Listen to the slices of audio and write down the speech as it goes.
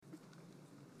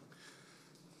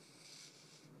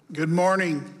Good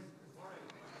morning.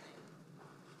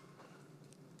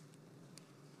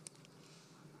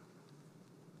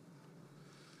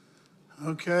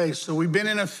 Okay, so we've been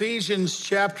in Ephesians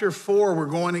chapter 4. We're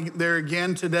going there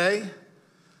again today.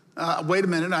 Wait a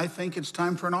minute, I think it's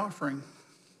time for an offering.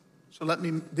 So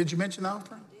did you mention the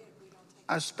offering?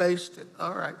 I spaced it.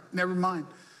 All right, never mind.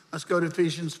 Let's go to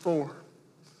Ephesians 4.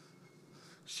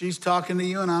 She's talking to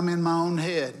you and I'm in my own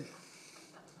head,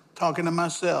 talking to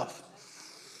myself.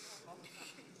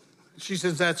 She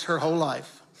says that's her whole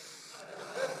life.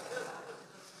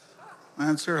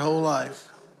 That's her whole life.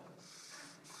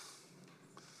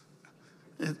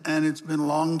 And it's been a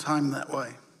long time that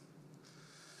way.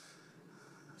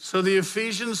 So the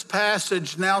Ephesians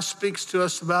passage now speaks to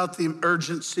us about the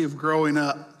urgency of growing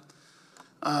up.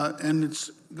 And it's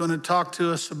going to talk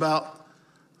to us about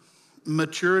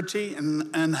maturity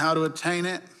and how to attain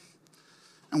it.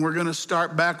 And we're going to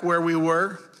start back where we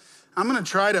were. I'm going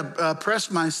to try to press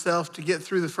myself to get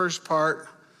through the first part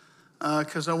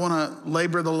because I want to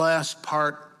labor the last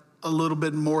part a little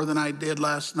bit more than I did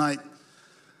last night.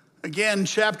 Again,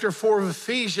 chapter 4 of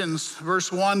Ephesians,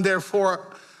 verse 1,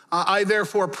 I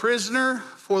therefore, prisoner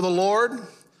for the Lord,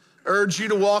 urge you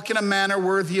to walk in a manner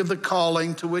worthy of the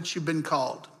calling to which you've been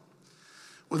called,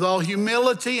 with all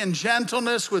humility and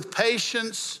gentleness, with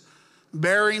patience,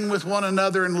 bearing with one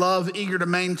another in love, eager to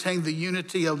maintain the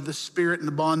unity of the Spirit and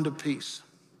the bond of peace.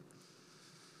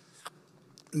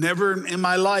 Never in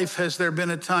my life has there been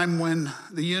a time when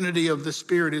the unity of the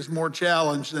Spirit is more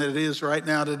challenged than it is right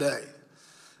now today.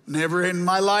 Never in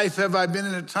my life have I been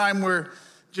in a time where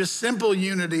just simple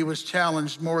unity was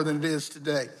challenged more than it is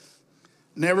today.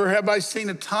 Never have I seen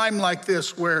a time like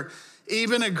this where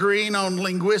even agreeing on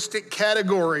linguistic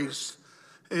categories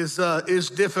is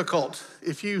difficult.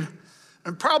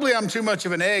 And probably I'm too much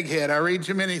of an egghead. I read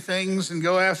too many things and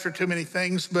go after too many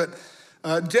things, but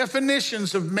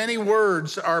definitions of many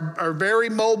words are very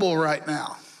mobile right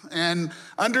now. And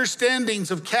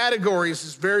understandings of categories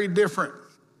is very different.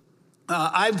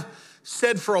 I've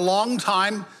said for a long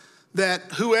time that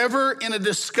whoever in a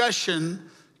discussion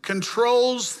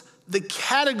controls the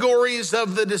categories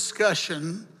of the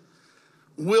discussion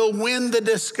will win the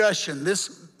discussion.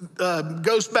 This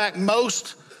goes back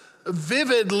most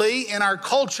vividly in our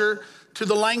culture to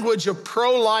the language of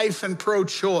pro-life and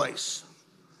pro-choice.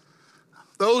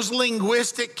 Those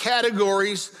linguistic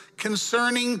categories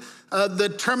concerning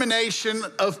the termination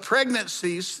of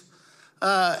pregnancies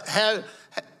have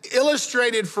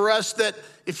illustrated for us that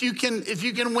if you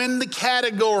can win the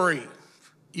category,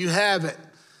 you have it.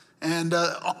 And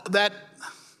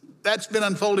that's been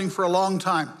unfolding for a long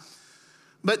time.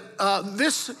 But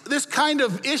this kind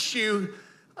of issue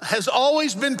has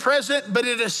always been present, but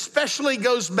it especially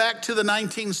goes back to the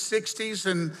 1960s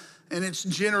and its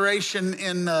generation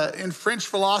in French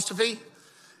philosophy.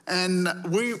 And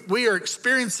we are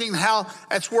experiencing how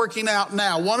that's working out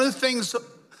now. One of the things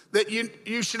that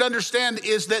you should understand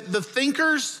is that the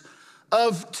thinkers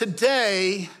of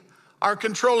today are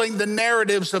controlling the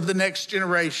narratives of the next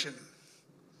generation.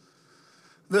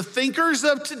 The thinkers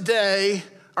of today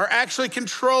are actually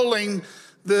controlling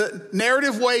the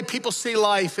narrative way people see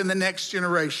life in the next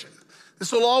generation.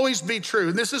 This will always be true.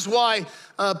 And this is why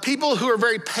people who are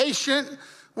very patient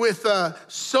with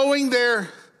sowing their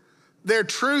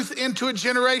truth into a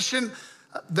generation,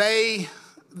 if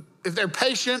they're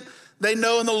patient, they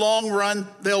know in the long run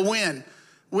they'll win.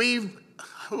 We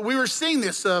were seeing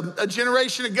this a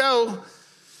generation ago,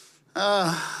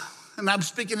 and I'm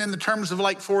speaking in the terms of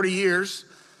like 40 years.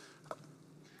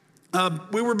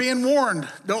 We were being warned,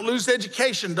 don't lose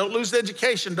education, don't lose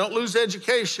education, don't lose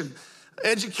education.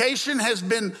 Education has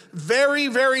been very,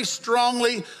 very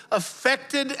strongly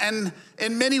affected and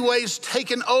in many ways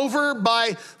taken over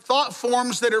by thought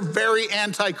forms that are very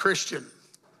anti-Christian.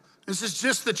 This is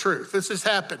just the truth. This has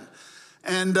happened.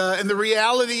 And the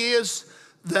reality is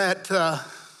that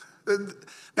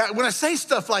now when I say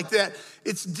stuff like that,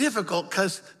 it's difficult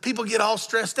because people get all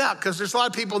stressed out because there's a lot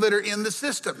of people that are in the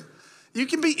system. You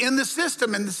can be in the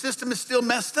system and the system is still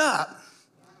messed up.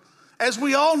 As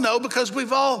we all know, because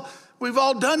we've all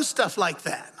done stuff like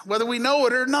that, whether we know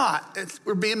it or not.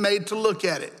 We're being made to look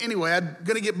at it. Anyway, I'm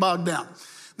going to get bogged down.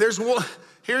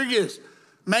 Here it is.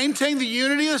 Maintain the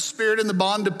unity of the Spirit and the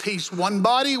bond of peace. One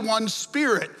body, one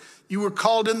Spirit. You were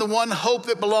called in the one hope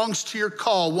that belongs to your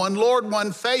call. One Lord,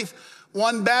 one faith,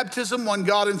 one baptism, one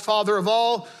God and Father of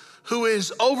all, who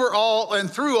is over all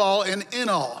and through all and in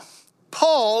all.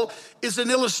 Paul is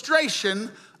an illustration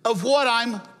of what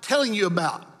I'm telling you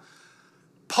about.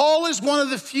 Paul is one of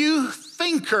the few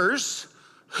thinkers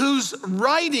whose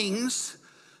writings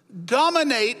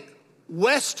dominate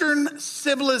Western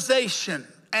civilization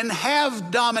and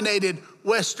have dominated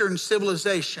Western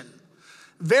civilization.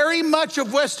 Very much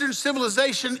of Western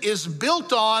civilization is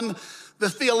built on the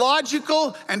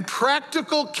theological and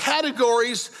practical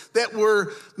categories that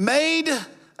were made,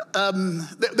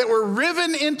 that were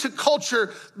riven into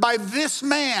culture by this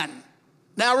man.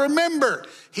 Now remember,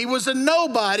 he was a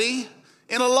nobody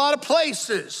in a lot of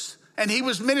places, and he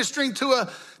was ministering to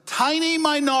a tiny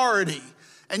minority.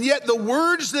 And yet the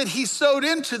words that he sowed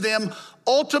into them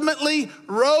ultimately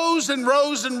rose and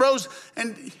rose and rose.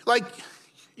 And like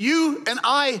you and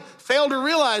I fail to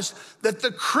realize that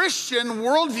the Christian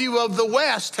worldview of the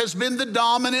West has been the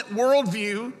dominant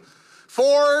worldview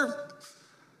for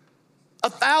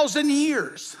 1,000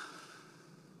 years.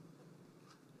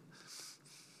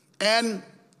 And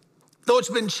though it's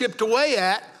been chipped away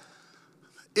at,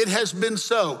 it has been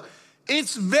so.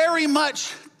 It's very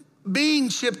much being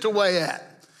chipped away at.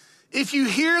 If you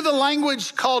hear the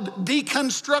language called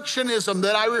deconstructionism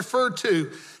that I refer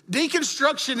to,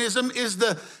 deconstructionism is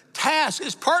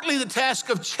partly the task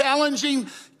of challenging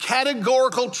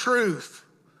categorical truth.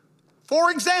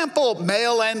 For example,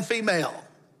 male and female.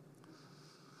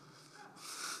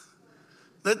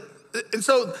 And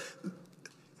so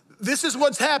this is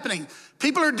what's happening.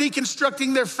 People are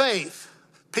deconstructing their faith.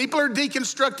 People are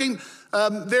deconstructing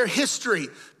their history.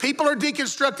 People are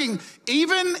deconstructing,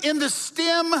 even in the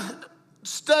STEM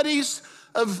studies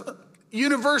of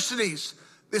universities,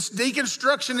 this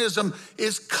deconstructionism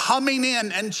is coming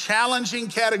in and challenging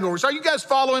categories. Are you guys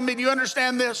following me? Do you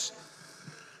understand this?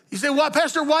 You say, well,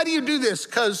 Pastor, why do you do this?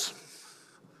 Because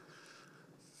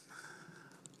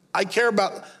I care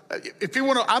about, if you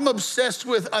want to, I'm obsessed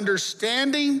with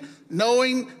understanding,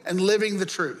 knowing, and living the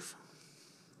truth.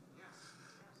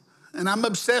 And I'm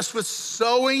obsessed with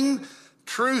sowing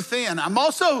truth in. I'm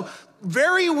also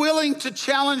very willing to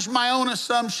challenge my own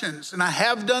assumptions, and I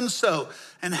have done so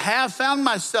and have found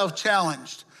myself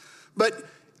challenged. But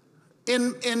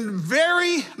in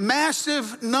very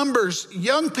massive numbers,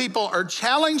 young people are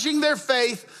challenging their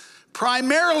faith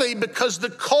primarily because the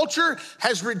culture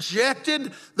has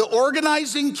rejected the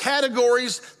organizing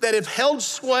categories that have held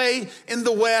sway in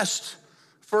the West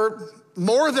for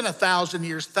more than 1,000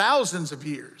 years, thousands of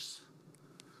years.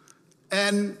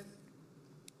 And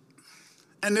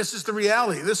this is the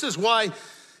reality. This is why,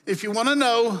 if you want to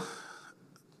know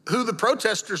who the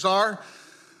protesters are,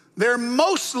 they're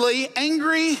mostly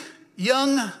angry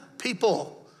young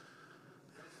people.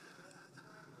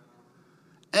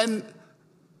 And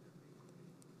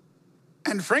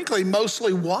frankly,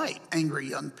 mostly white, angry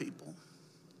young people.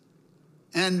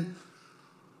 And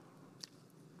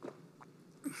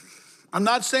I'm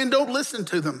not saying don't listen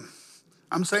to them.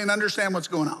 I'm saying understand what's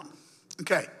going on.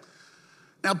 Okay.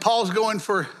 Now Paul's going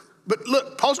for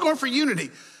unity.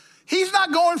 He's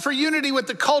not going for unity with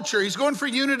the culture. He's going for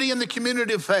unity in the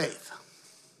community of faith.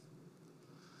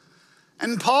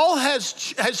 And Paul has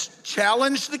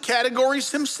challenged the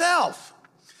categories himself.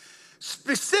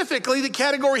 Specifically, the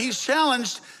category he's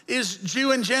challenged is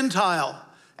Jew and Gentile.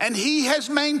 And he has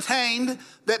maintained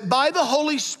that by the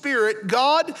Holy Spirit,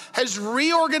 God has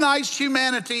reorganized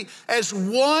humanity as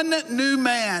one new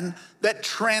man that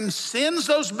transcends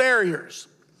those barriers.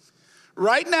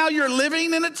 Right now, you're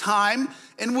living in a time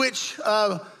in which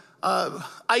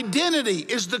identity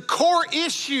is the core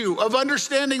issue of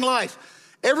understanding life.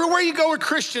 Everywhere you go with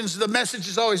Christians, the message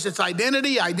is always, it's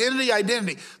identity, identity,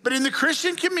 identity. But in the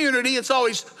Christian community, it's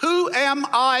always, who am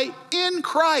I in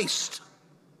Christ?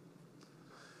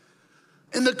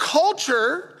 In the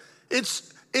culture,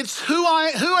 it's who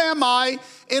am I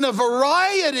in a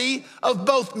variety of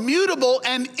both mutable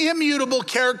and immutable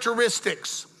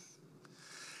characteristics.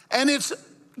 And it's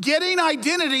getting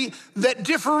identity that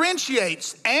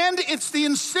differentiates, and it's the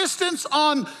insistence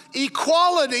on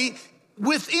equality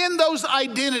within those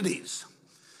identities.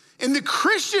 In the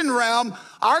Christian realm,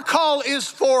 our call is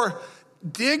for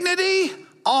dignity,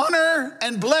 honor,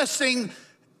 and blessing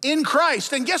in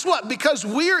Christ. And guess what? Because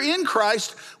we're in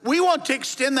Christ, we want to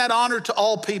extend that honor to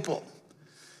all people.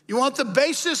 You want the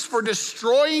basis for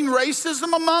destroying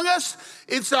racism among us?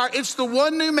 It's the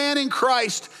one new man in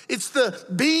Christ. It's the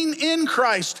being in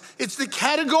Christ. It's the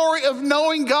category of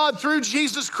knowing God through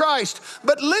Jesus Christ.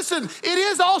 But listen, it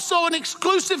is also an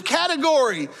exclusive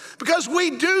category because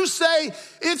we do say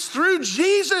it's through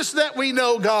Jesus that we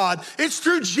know God. It's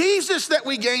through Jesus that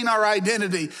we gain our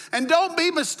identity. And don't be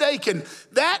mistaken,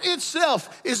 that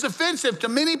itself is offensive to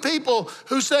many people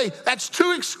who say that's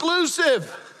too exclusive.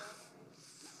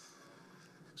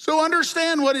 So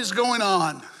understand what is going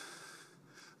on.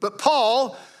 But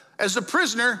Paul, as a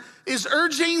prisoner, is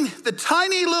urging the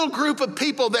tiny little group of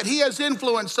people that he has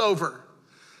influence over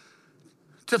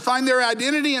to find their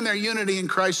identity and their unity in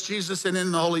Christ Jesus and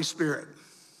in the Holy Spirit.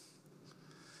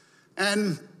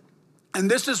 And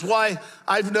this is why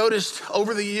I've noticed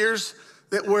over the years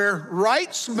that where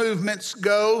rights movements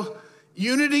go,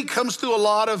 unity comes to a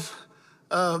lot of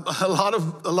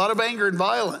anger and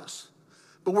violence.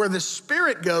 But where the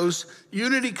Spirit goes,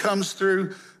 unity comes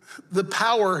through the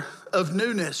power of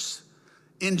newness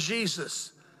in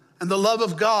Jesus and the love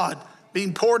of God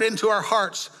being poured into our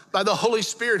hearts by the Holy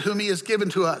Spirit whom he has given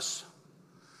to us.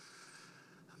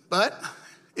 But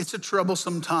it's a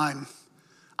troublesome time.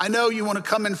 I know you want to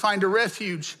come and find a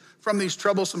refuge from these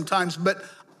troublesome times, but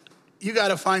you got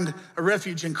to find a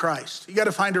refuge in Christ. You got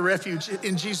to find a refuge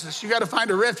in Jesus. You got to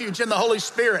find a refuge in the Holy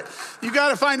Spirit. You got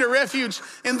to find a refuge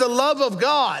in the love of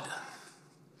God.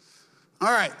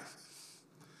 All right.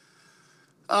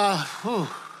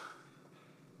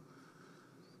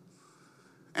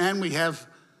 And we have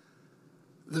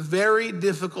the very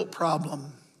difficult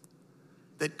problem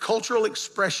that cultural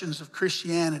expressions of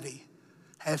Christianity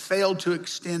have failed to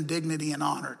extend dignity and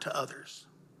honor to others.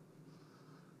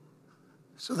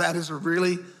 So that is a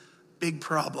really big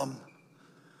problem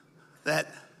that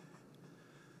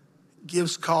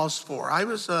gives cause for. I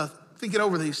was thinking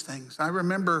over these things. I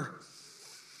remember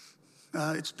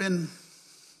I'm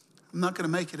not going to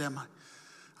make it, am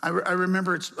I? I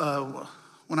remember it's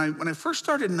when I first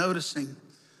started noticing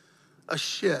a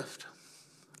shift.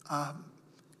 It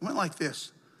went like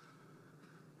this.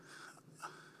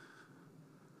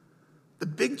 The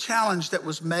big challenge that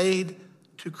was made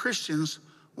to Christians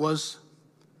was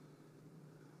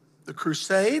the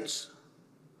Crusades,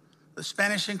 the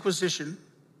Spanish Inquisition,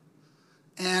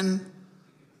 and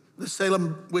the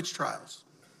Salem witch trials.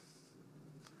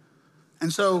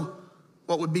 And so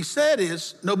what would be said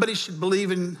is nobody should believe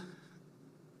in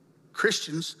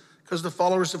Christians because the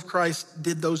followers of Christ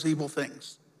did those evil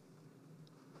things.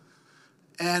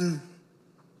 And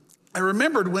I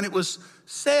remembered when it was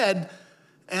said,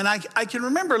 and I can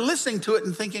remember listening to it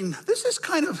and thinking, this is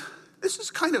kind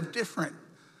of different.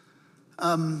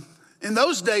 In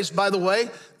those days, by the way,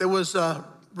 there was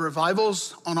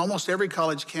revivals on almost every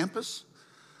college campus.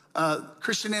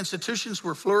 Christian institutions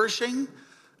were flourishing.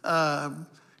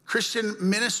 Christian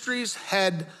ministries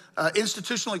had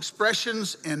institutional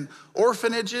expressions in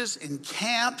orphanages, in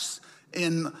camps,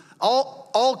 in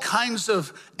all kinds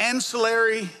of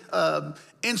ancillary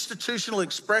institutional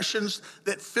expressions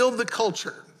that filled the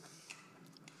culture.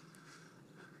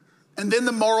 And then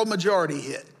the moral majority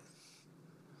hit.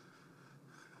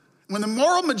 When the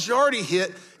moral majority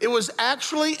hit, it was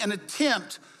actually an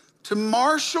attempt to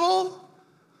marshal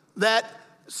that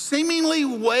seemingly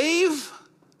wave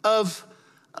of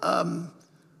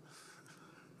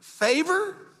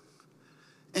favor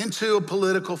into a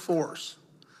political force.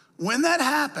 When that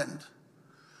happened,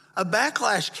 a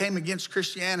backlash came against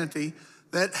Christianity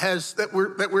that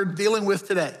we're dealing with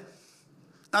today.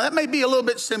 Now that may be a little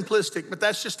bit simplistic, but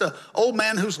that's just an old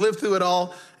man who's lived through it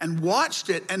all and watched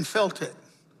it and felt it.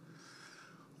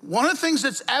 One of the things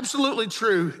that's absolutely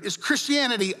true is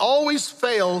Christianity always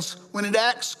fails when it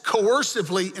acts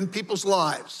coercively in people's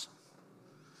lives.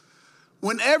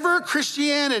 Whenever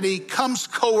Christianity comes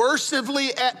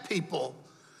coercively at people,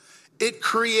 it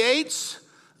creates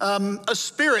a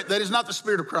spirit that is not the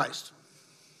Spirit of Christ.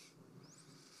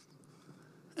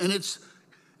 And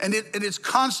it's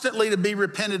constantly to be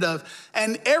repented of.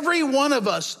 And every one of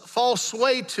us falls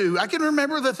sway to, I can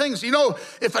remember the things,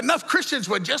 if enough Christians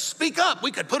would just speak up,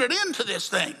 we could put an end to this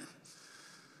thing.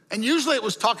 And usually it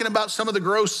was talking about some of the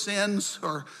gross sins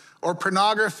or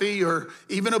pornography or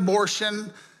even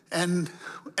abortion. And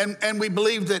we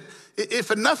believe that if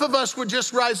enough of us would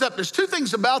just rise up, there's two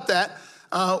things about that.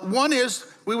 One is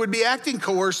we would be acting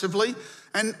coercively.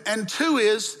 And two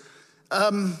is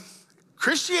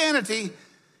Christianity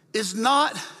is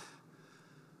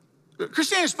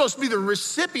supposed to be the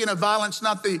recipient of violence,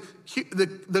 not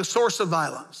the source of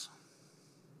violence.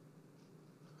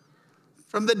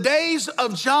 From the days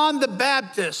of John the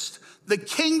Baptist, the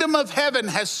kingdom of heaven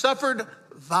has suffered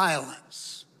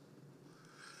violence.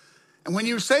 And when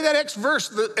you say that next verse,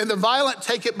 and the violent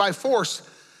take it by force,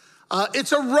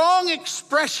 it's a wrong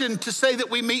expression to say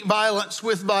that we meet violence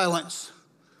with violence.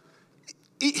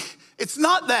 It's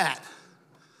not that.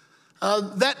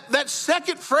 That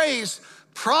second phrase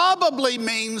probably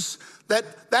means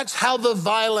that that's how the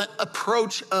violent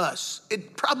approach us.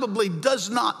 It probably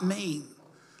does not mean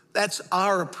that's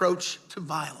our approach to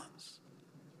violence.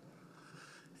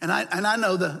 And I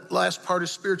know the last part is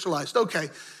spiritualized. Okay,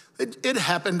 it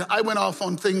happened. I went off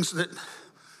on things that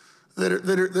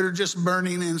are just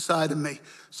burning inside of me.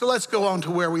 So let's go on to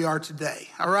where we are today,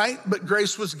 all right? But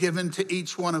grace was given to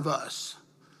each one of us.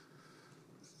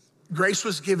 Grace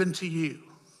was given to you.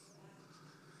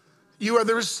 You are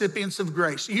the recipients of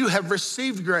grace. You have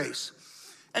received grace.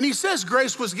 And he says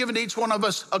grace was given to each one of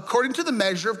us according to the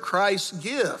measure of Christ's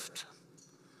gift.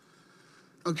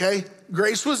 Okay?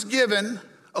 Grace was given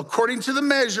according to the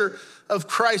measure of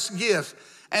Christ's gift.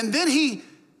 And then he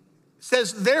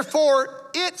says, therefore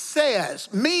it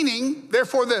says, meaning,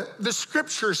 therefore the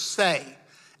scriptures say.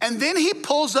 And then he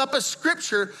pulls up a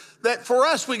scripture that for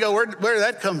us, we go, where did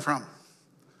that come from?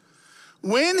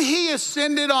 When he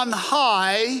ascended on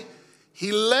high,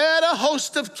 he led a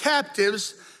host of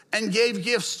captives and gave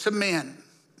gifts to men.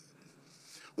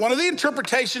 One of the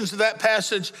interpretations of that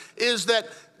passage is that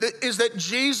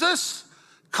Jesus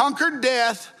conquered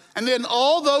death, and then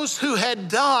all those who had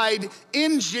died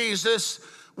in Jesus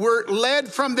were led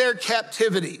from their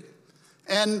captivity.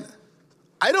 And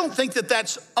I don't think that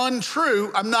that's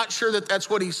untrue. I'm not sure that that's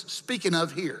what he's speaking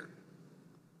of here.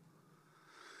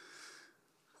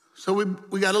 So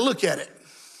we got to look at it.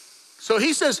 So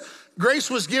he says,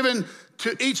 grace was given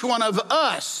to each one of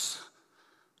us.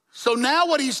 So now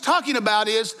what he's talking about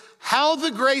is how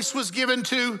the grace was given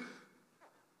to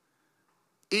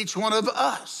each one of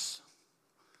us.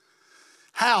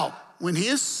 How? When he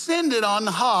ascended on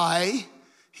high,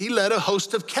 he led a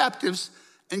host of captives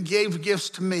and gave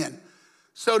gifts to men.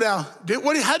 So now,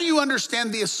 how do you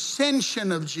understand the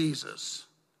ascension of Jesus?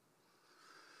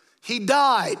 He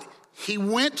died. He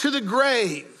went to the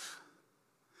grave.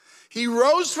 He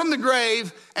rose from the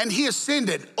grave and he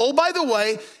ascended. Oh, by the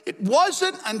way, it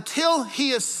wasn't until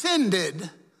he ascended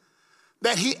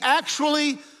that he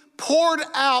actually poured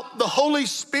out the Holy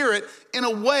Spirit in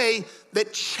a way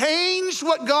that changed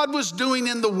what God was doing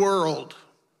in the world.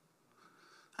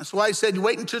 That's why I said,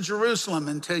 wait until Jerusalem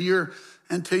until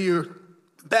you're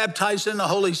baptized in the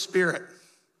Holy Spirit.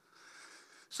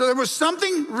 So there was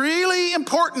something really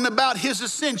important about his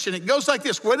ascension. It goes like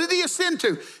this. What did he ascend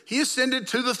to? He ascended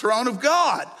to the throne of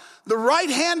God, the right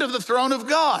hand of the throne of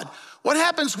God. What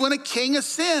happens when a king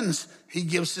ascends? He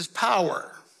gives his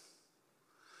power.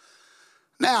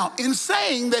 Now, in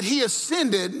saying that he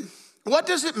ascended, what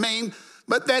does it mean?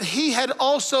 But that he had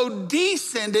also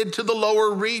descended to the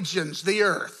lower regions, the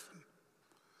earth.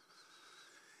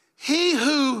 He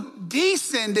who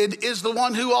descended is the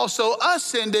one who also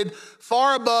ascended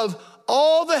far above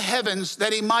all the heavens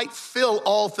that he might fill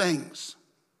all things.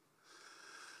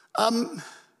 I'm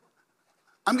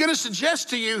going to suggest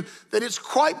to you that it's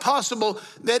quite possible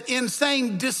that in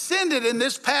saying descended in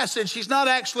this passage, he's not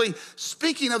actually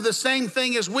speaking of the same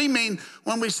thing as we mean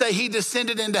when we say he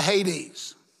descended into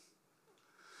Hades.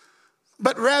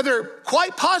 But rather,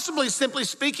 quite possibly simply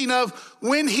speaking of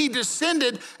when he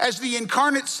descended as the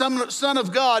incarnate Son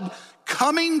of God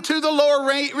coming to the lower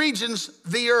regions,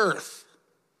 the earth.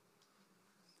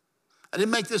 I didn't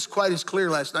make this quite as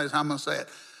clear last night as how I'm going to say it.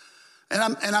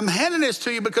 And I'm handing this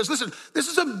to you because, listen, this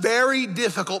is a very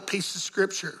difficult piece of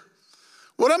scripture.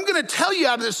 What I'm going to tell you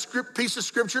out of this piece of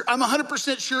scripture, I'm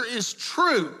 100% sure is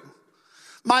true.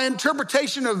 My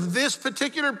interpretation of this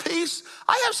particular piece,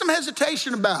 I have some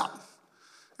hesitation about.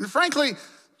 And frankly,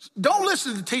 don't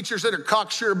listen to teachers that are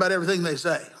cocksure about everything they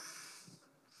say.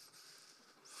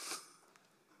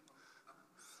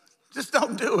 Just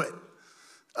don't do it.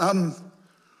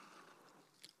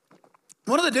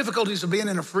 One of the difficulties of being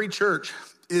in a free church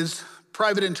is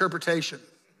private interpretation.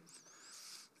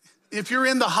 If you're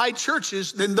in the high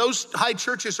churches, then those high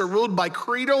churches are ruled by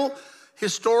creedal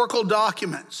historical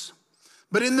documents.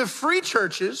 But in the free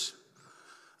churches,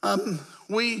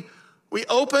 we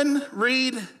open,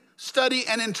 read, study,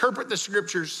 and interpret the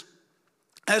scriptures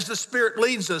as the Spirit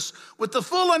leads us with the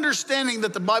full understanding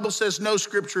that the Bible says no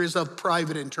scripture is of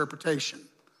private interpretation.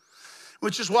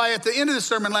 Which is why at the end of the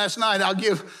sermon last night,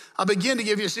 I'll begin to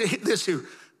give you this here.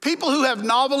 People who have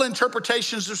novel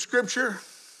interpretations of scripture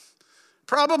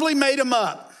probably made them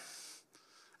up.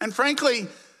 And frankly,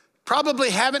 probably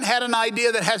haven't had an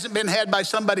idea that hasn't been had by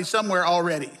somebody somewhere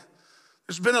already.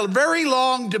 There's been a very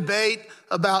long debate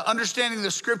about understanding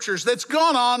the scriptures that's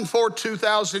gone on for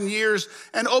 2,000 years.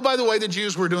 And oh, by the way, the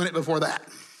Jews were doing it before that.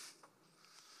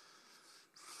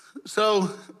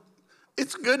 So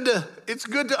it's good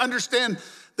to understand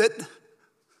that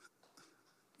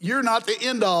you're not the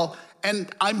end all,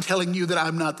 and I'm telling you that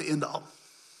I'm not the end all.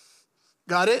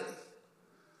 Got it?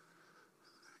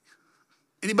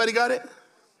 Anybody got it?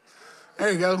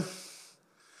 There you go. All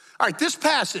right, this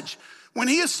passage. When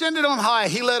he ascended on high,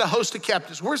 he led a host of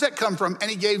captives. Where's that come from? And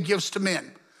he gave gifts to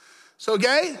men. So,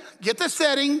 okay, get the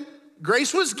setting.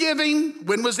 Grace was giving.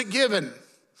 When was it given?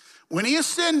 When he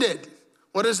ascended.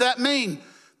 What does that mean?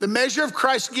 The measure of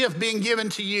Christ's gift being given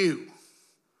to you.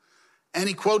 And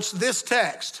he quotes this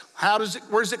text. Where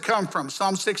does it come from?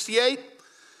 Psalm 68.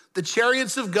 The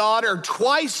chariots of God are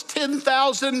twice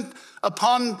 10,000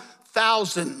 upon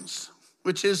thousands,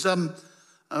 which is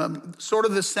sort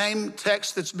of the same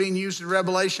text that's being used in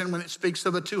Revelation when it speaks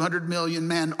of a 200 million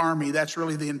man army. That's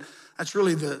really the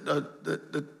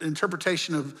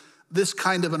interpretation of this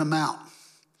kind of an amount.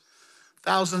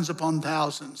 Thousands upon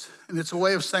thousands. And it's a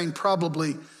way of saying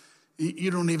probably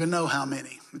you don't even know how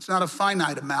many. It's not a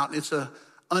finite amount. It's an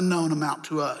unknown amount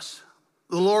to us.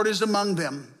 The Lord is among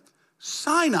them.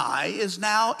 Sinai is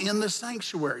now in the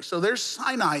sanctuary. So there's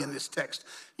Sinai in this text.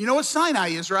 You know what Sinai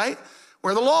is, right?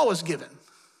 Where the law was given.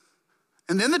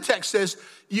 And then the text says,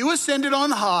 you ascended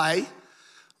on high,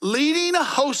 leading a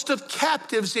host of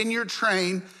captives in your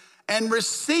train and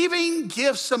receiving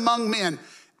gifts among men.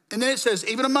 And then it says,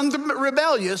 even among the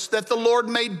rebellious, that the Lord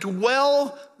may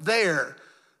dwell there.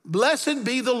 Blessed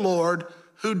be the Lord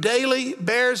who daily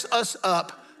bears us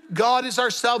up. God is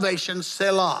our salvation,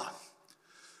 Selah.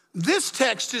 This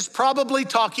text is probably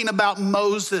talking about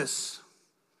Moses.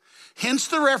 Hence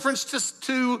the reference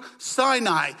to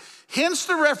Sinai. Hence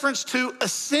the reference to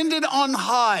ascended on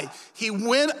high. He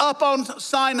went up on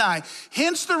Sinai.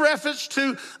 Hence the reference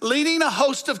to leading a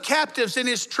host of captives in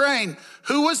his train.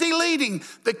 Who was he leading?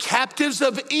 The captives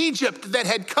of Egypt that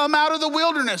had come out of the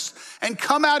wilderness and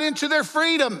come out into their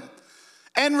freedom.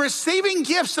 And receiving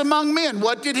gifts among men.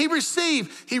 What did he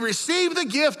receive? He received the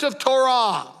gift of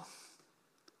Torah.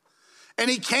 And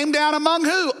he came down among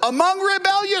who? Among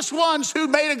rebellious ones who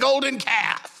made a golden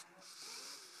calf.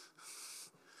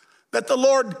 That the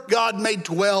Lord God may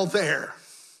dwell there.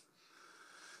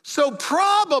 So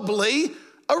probably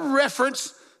a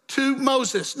reference to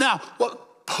Moses. Now,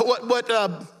 what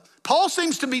Paul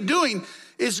seems to be doing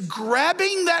is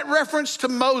grabbing that reference to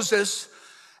Moses,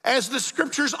 as the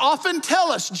scriptures often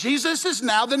tell us, Jesus is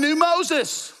now the new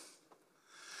Moses.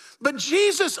 But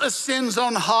Jesus ascends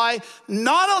on high,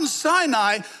 not on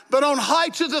Sinai, but on high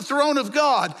to the throne of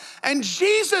God. And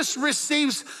Jesus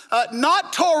receives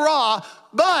not Torah,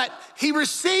 but he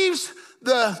receives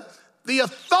the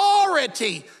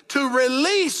authority to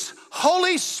release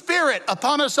Holy Spirit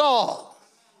upon us all.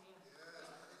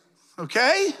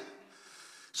 Okay?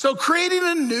 So creating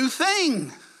a new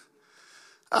thing.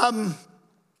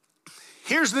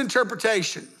 Here's the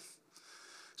interpretation.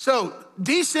 So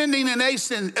descending and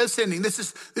ascending, this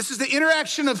is the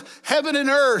interaction of heaven and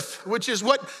earth, which is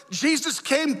what Jesus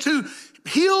came to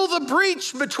heal the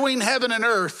breach between heaven and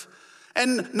earth.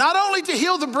 And not only to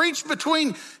heal the breach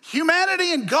between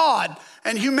humanity and God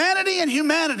and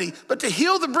humanity, but to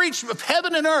heal the breach of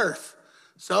heaven and earth.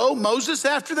 So Moses,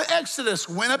 after the Exodus,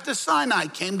 went up to Sinai,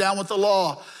 came down with the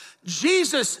law.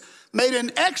 Jesus made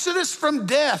an exodus from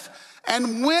death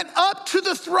and went up to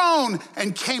the throne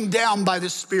and came down by the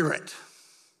Spirit.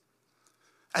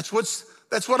 That's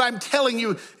what I'm telling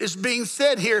you is being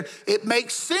said here. It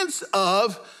makes sense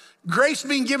of grace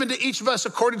being given to each of us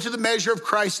according to the measure of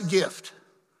Christ's gift.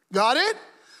 Got it?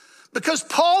 Because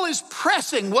Paul is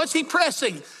pressing. What's he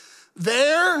pressing?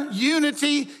 Their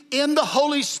unity in the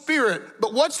Holy Spirit.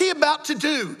 But what's he about to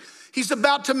do? He's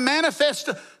about to manifest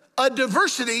a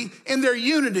diversity in their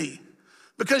unity.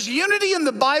 Because unity in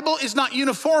the Bible is not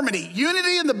uniformity.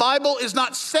 Unity in the Bible is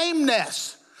not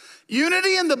sameness.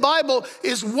 Unity in the Bible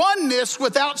is oneness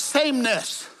without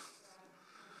sameness.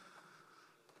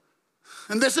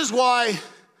 And this is why,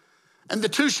 and the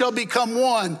two shall become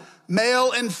one,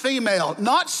 male and female.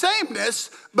 Not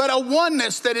sameness, but a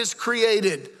oneness that is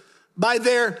created by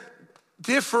their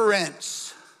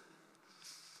difference.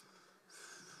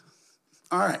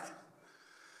 All right.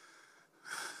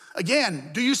 Again,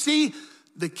 do you see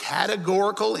the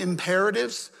categorical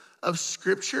imperatives of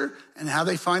Scripture and how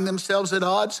they find themselves at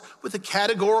odds with the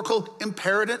categorical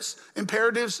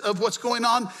imperatives of what's going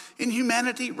on in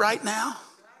humanity right now?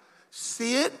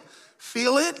 See it,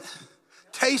 feel it,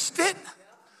 taste it.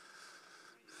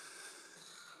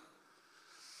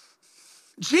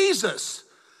 Jesus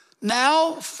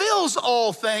now fills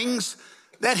all things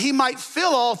that he might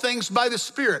fill all things by the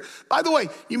Spirit. By the way,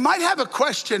 you might have a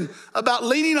question about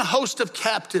leading a host of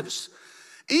captives.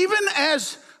 Even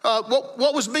as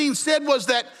what was being said was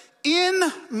that in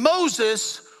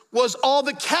Moses was all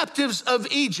the captives of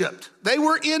Egypt. They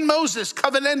were in Moses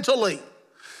covenantally.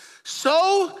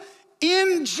 So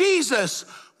in Jesus,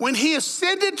 when he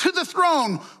ascended to the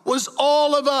throne, was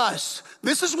all of us.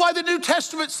 This is why the New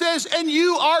Testament says, and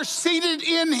you are seated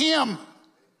in him.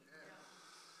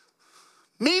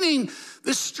 Meaning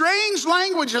the strange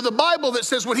language of the Bible that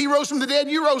says when he rose from the dead,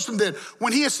 you rose from the dead.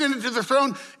 When he ascended to the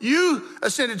throne, you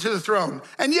ascended to the throne.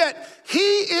 And yet he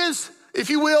is if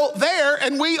you will, there,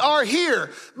 and we are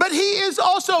here. But he is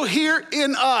also here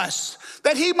in us,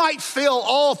 that he might fill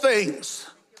all things.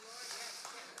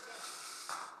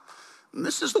 And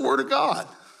this is the word of God.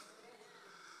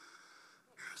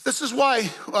 This is why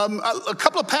a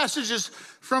couple of passages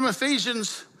from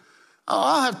Ephesians,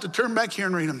 I'll have to turn back here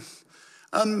and read them.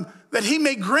 That he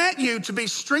may grant you to be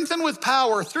strengthened with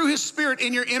power through his Spirit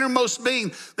in your innermost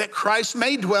being, that Christ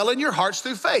may dwell in your hearts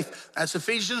through faith. That's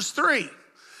Ephesians 3.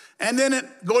 And then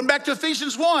going back to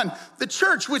Ephesians 1, the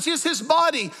church, which is his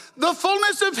body, the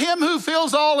fullness of him who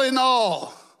fills all in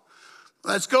all.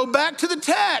 Let's go back to the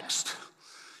text.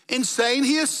 In saying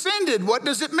he ascended, what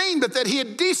does it mean? But that he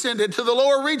had descended to the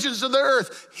lower regions of the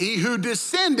earth. He who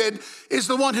descended is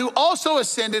the one who also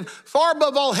ascended far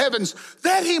above all heavens,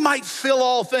 that he might fill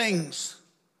all things.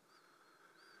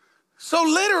 So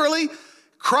literally,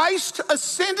 Christ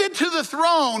ascended to the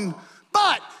throne,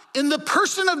 but in the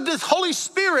person of the Holy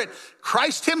Spirit,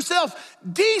 Christ himself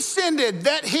descended,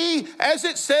 that he, as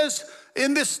it says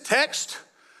in this text,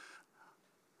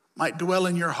 might dwell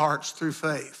in your hearts through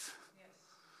faith.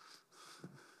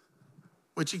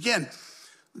 Which again,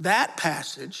 that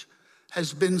passage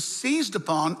has been seized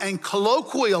upon and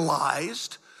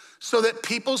colloquialized so that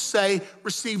people say,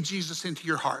 receive Jesus into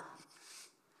your heart.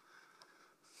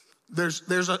 There's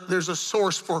a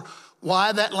source for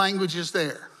why that language is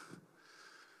there.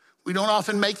 We don't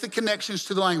often make the connections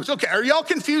to the language. Okay, are y'all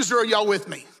confused or are y'all with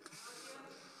me?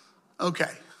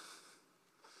 Okay.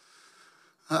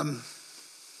 I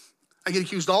get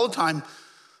accused all the time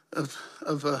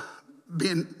of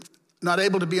being not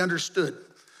able to be understood.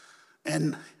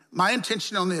 And my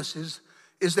intention on this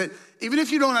is that even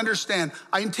if you don't understand,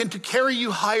 I intend to carry you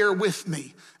higher with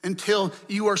me until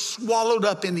you are swallowed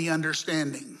up in the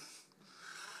understanding.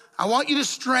 I want you to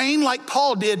strain like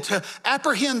Paul did to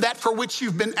apprehend that for which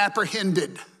you've been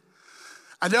apprehended.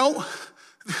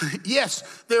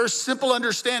 Yes, there are simple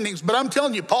understandings, but I'm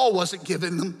telling you, Paul wasn't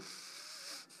given them.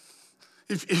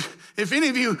 If any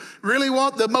of you really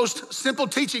want the most simple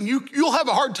teaching, you'll have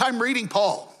a hard time reading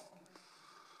Paul.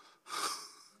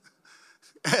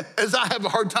 As I have a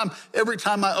hard time every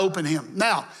time I open him.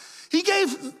 Now, he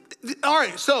gave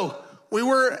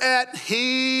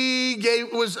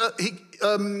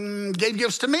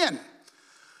gifts to men.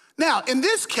 Now, in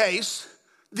this case,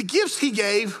 the gifts he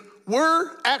gave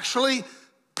were actually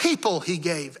people he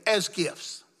gave as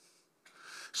gifts.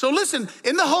 So listen,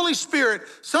 in the Holy Spirit,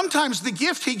 sometimes the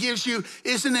gift he gives you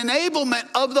is an enablement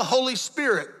of the Holy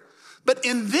Spirit. But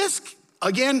in this,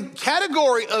 again,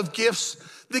 category of gifts,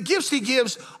 the gifts he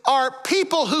gives are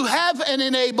people who have an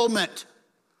enablement.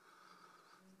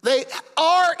 They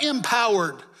are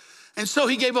empowered. And so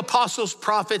he gave apostles,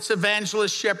 prophets,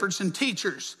 evangelists, shepherds, and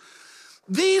teachers.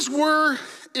 These were,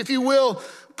 if you will,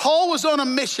 Paul was on a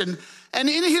mission, and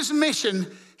in his mission,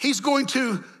 he's going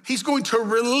to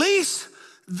release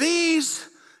these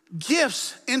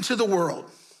gifts into the world.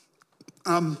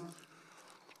 I'll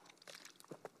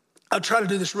try to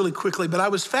do this really quickly, but I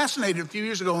was fascinated a few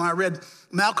years ago when I read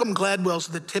Malcolm Gladwell's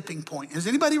The Tipping Point. Has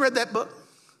anybody read that book?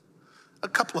 A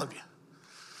couple of you.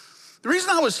 The reason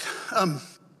I was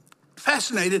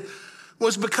fascinated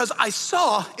was because I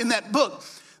saw in that book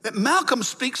that Malcolm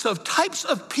speaks of types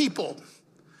of people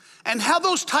and how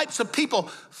those types of people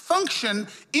function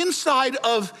inside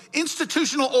of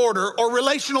institutional order or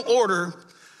relational order,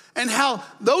 and how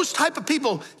those type of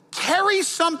people carry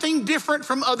something different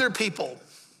from other people.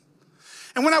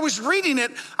 And when I was reading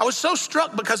it, I was so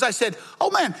struck because I said,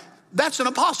 oh man, that's an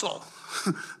apostle.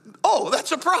 Oh,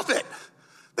 that's a prophet.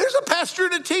 There's a pastor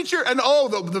and a teacher, and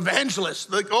the evangelist.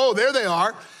 There they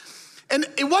are. And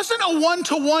it wasn't a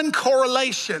one-to-one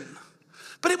correlation,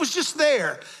 but it was just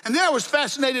there. And then I was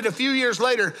fascinated a few years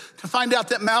later to find out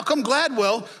that Malcolm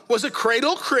Gladwell was a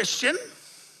cradle Christian,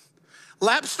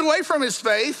 lapsed away from his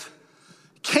faith,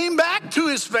 came back to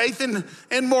his faith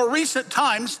in more recent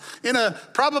times in a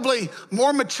probably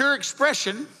more mature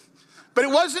expression. But it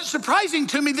wasn't surprising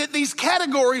to me that these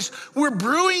categories were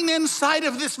brewing inside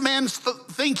of this man's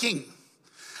thinking.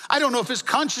 I don't know if it's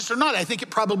conscious or not. I think it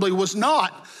probably was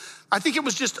not. I think it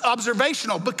was just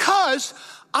observational, because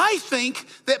I think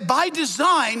that by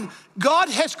design, God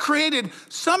has created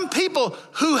some people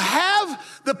who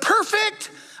have the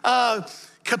perfect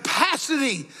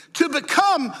capacity to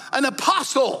become an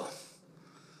apostle,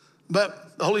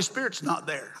 but the Holy Spirit's not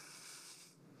there.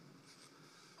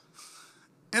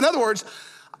 In other words,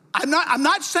 I'm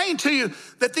not saying to you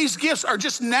that these gifts are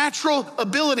just natural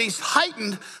abilities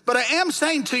heightened, but I am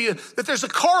saying to you that there's a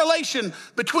correlation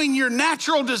between your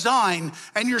natural design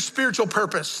and your spiritual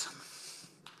purpose.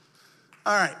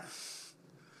 All right.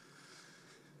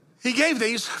 He gave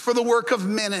these for the work of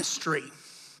ministry.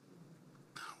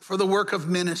 For the work of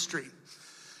ministry.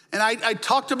 And I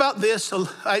talked about this,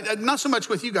 not so much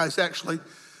with you guys actually.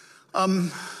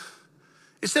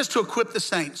 It says to equip the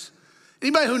saints.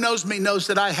 Anybody who knows me knows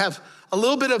that I have a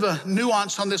little bit of a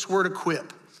nuance on this word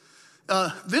equip.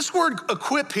 This word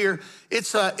equip here,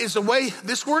 is a way,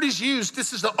 this word is used,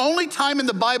 this is the only time in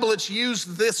the Bible it's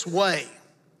used this way.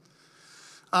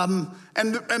 And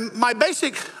my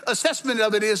basic assessment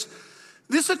of it is,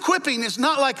 this equipping is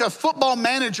not like a football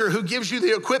manager who gives you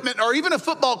the equipment or even a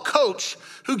football coach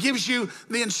who gives you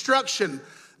the instruction.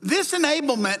 This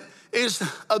enablement is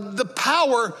the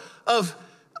power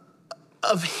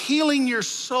of healing your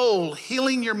soul,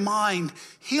 healing your mind,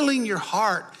 healing your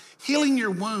heart, healing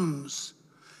your wounds.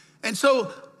 And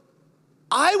so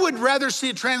I would rather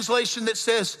see a translation that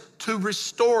says to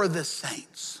restore the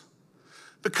saints.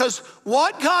 Because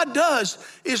what God does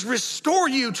is restore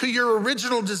you to your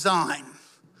original design.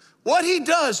 What he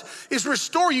does is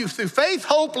restore you through faith,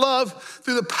 hope, love,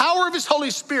 through the power of his Holy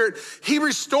Spirit. He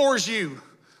restores you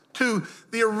to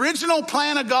the original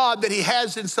plan of God that he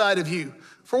has inside of you.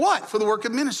 For what? For the work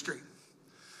of ministry.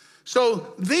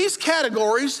 So these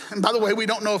categories, and by the way, we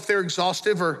don't know if they're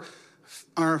exhaustive or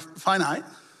finite.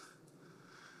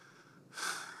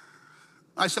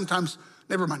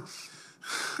 Never mind.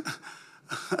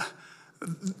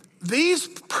 These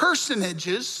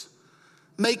personages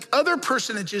make other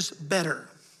personages better.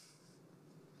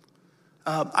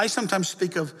 I sometimes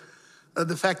speak of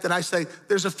the fact that I say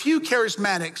there's a few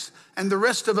charismatics and the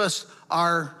rest of us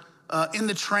are in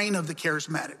the train of the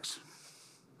charismatics.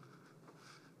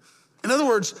 In other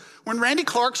words, when Randy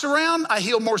Clark's around, I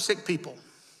heal more sick people.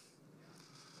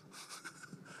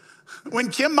 When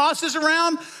Kim Moss is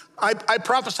around, I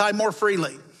prophesy more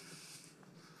freely.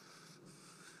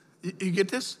 You get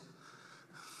this?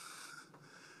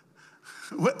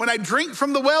 When I drink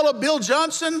from the well of Bill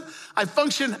Johnson, I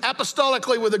function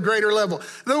apostolically with a greater level.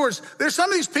 In other words, there's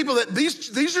some of these people that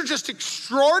these are just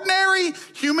extraordinary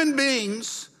human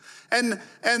beings, and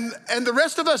the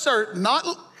rest of us are not.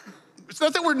 It's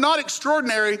not that we're not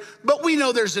extraordinary, but we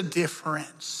know there's a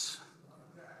difference.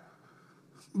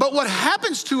 But what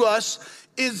happens to us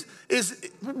is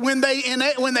when they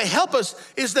help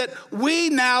us is that we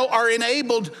now are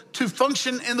enabled to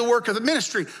function in the work of the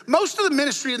ministry. Most of the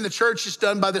ministry in the church is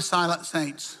done by the silent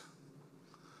saints.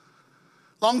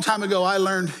 Long time ago, I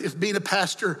learned if being a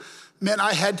pastor meant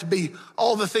I had to be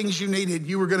all the things you needed,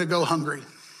 you were going to go hungry,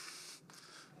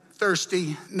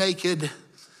 thirsty, naked.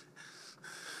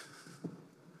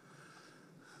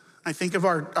 I think of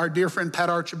our dear friend Pat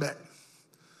Archibald,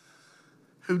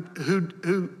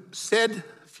 who said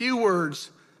few words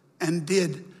and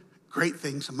did great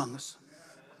things among us.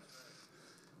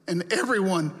 And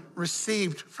everyone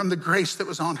received from the grace that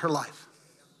was on her life.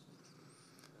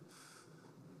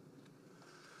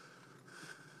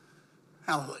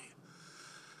 Hallelujah.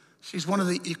 She's one of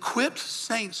the equipped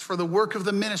saints for the work of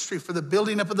the ministry, for the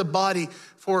building up of the body,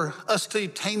 for us to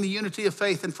attain the unity of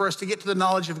faith, and for us to get to the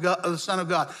knowledge of God, of the Son of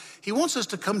God. He wants us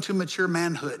to come to mature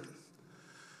manhood.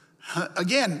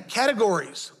 Again,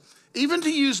 categories. Even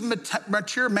to use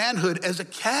mature manhood as a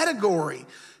category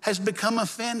has become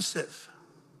offensive.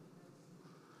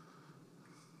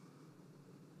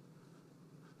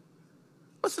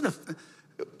 What's an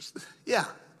yeah.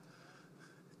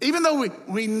 Even though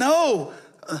we know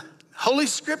Holy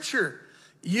Scripture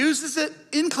uses it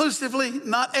inclusively,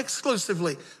 not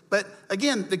exclusively. But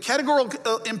again, the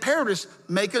categorical imperatives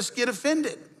make us get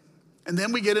offended. And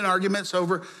then we get in arguments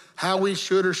over how we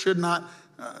should or should not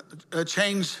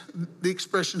change the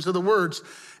expressions of the words.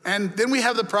 And then we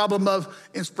have the problem of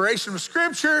inspiration of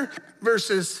Scripture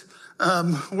versus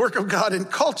work of God in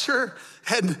culture.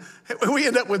 And we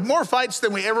end up with more fights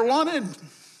than we ever wanted.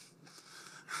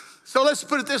 So let's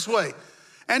put it this way.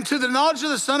 And to the knowledge of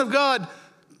the Son of God,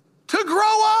 to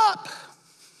grow up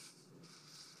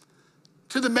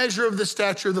to the measure of the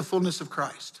stature of the fullness of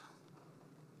Christ.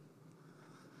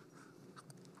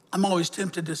 I'm always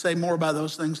tempted to say more about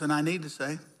those things than I need to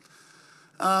say.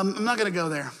 I'm not going to go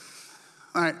there.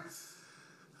 All right.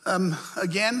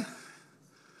 Again,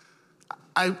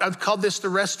 I've called this the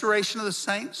restoration of the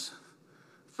saints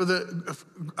for the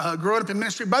growing up in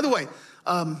ministry. By the way,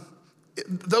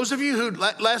 those of you who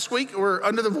last week were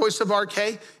under the voice of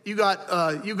RK, you got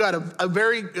a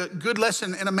very good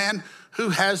lesson in a man who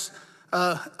has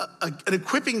an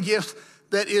equipping gift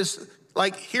that is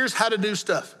like, here's how to do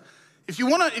stuff. If you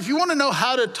want to know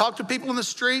how to talk to people in the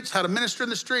streets, how to minister in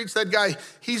the streets, that guy,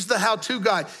 he's the how-to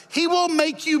guy. He will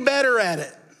make you better at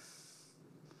it.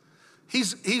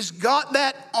 He's got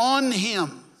that on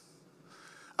him.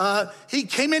 He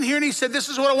came in here and he said, this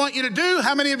is what I want you to do.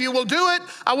 How many of you will do it?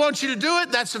 I want you to do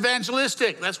it. That's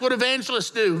evangelistic. That's what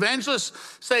evangelists do. Evangelists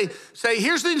say,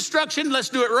 here's the instruction. Let's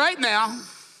do it right now.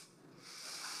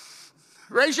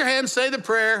 Raise your hand, say the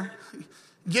prayer,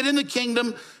 get in the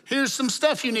kingdom. Here's some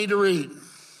stuff you need to read.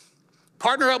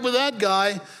 Partner up with that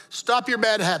guy. Stop your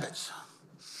bad habits.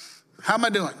 How am I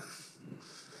doing?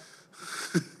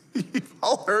 You've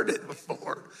all heard it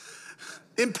before.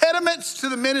 Impediments to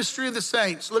the ministry of the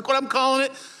saints. Look what I'm calling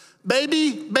it.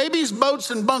 Babies, boats,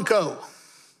 and bunco.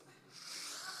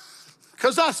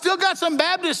 Because I still got some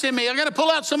Baptist in me. I got to pull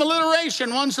out some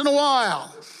alliteration once in a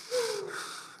while.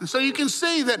 And so you can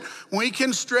see that we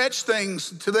can stretch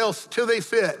things till they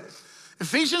fit.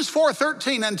 Ephesians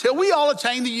 4:13, until we all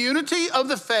attain the unity of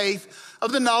the faith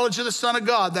of the knowledge of the Son of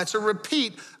God. That's a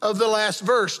repeat of the last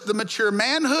verse. The mature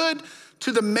manhood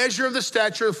to the measure of the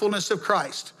stature of fullness of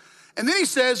Christ. And then he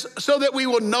says, so that we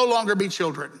will no longer be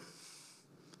children.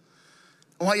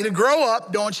 I want you to grow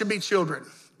up, don't want you to be children.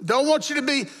 Don't want you to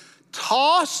be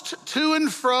tossed to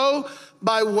and fro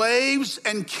by waves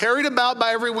and carried about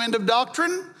by every wind of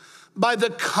doctrine, by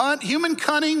the human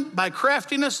cunning, by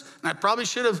craftiness, and I probably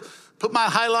should have put my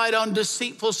highlight on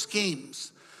deceitful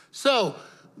schemes. So,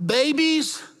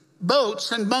 babies,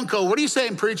 boats, and bunco. What are you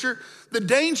saying, preacher? The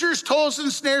dangers, toils,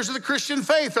 and snares of the Christian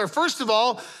faith are, first of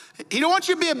all, he don't want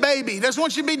you to be a baby. He doesn't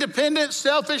want you to be dependent,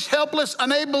 selfish, helpless,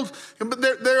 unable.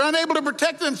 They're unable to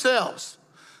protect themselves.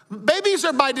 Babies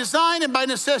are by design and by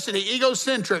necessity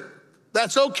egocentric.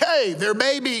 That's okay. They're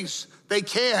babies. They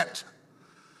can't.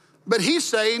 But he's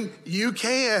saying you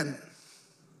can.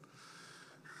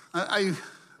 I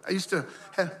used to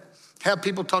have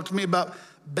people talk to me about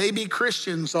baby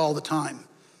Christians all the time.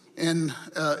 And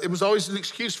it was always an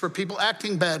excuse for people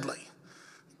acting badly.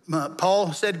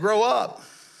 Paul said, grow up.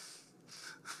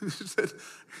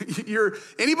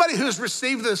 Anybody who's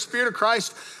received the Spirit of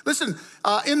Christ, listen,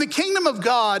 in the kingdom of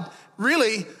God,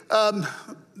 really,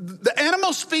 the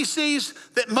animal species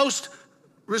that most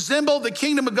resemble the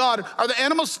kingdom of God are the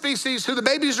animal species who the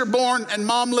babies are born and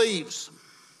mom leaves.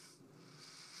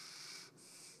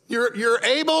 You're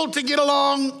able to get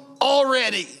along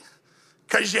already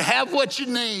because you have what you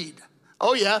need.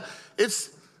 Oh yeah,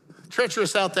 it's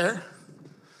treacherous out there.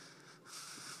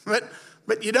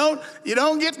 But you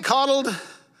don't get coddled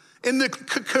in the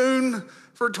cocoon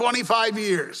for 25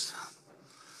 years.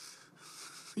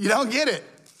 You don't get it.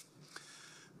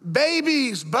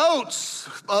 Babies, boats.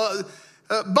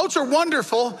 Boats are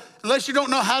wonderful unless you don't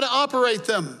know how to operate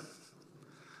them.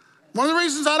 One of the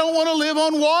reasons I don't want to live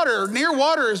on water, near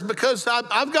water, is because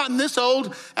I've gotten this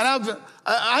old and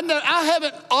I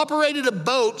haven't operated a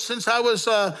boat since I was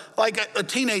like a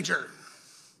teenager.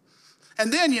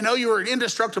 And then, you were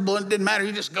indestructible and it didn't matter.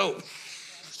 You just go.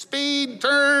 Speed,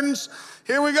 turns,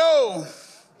 here we go.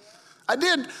 I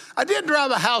did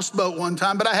drive a houseboat one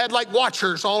time, but I had like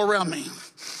watchers all around me.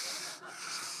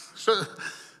 So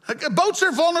boats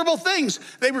are vulnerable things.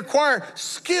 They require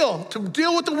skill to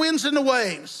deal with the winds and the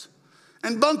waves.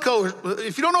 And bunco,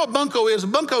 if you don't know what bunco is a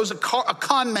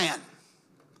con man.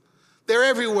 They're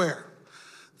everywhere.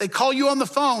 They call you on the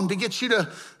phone to get you to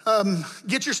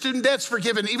get your student debts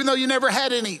forgiven, even though you never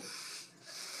had any.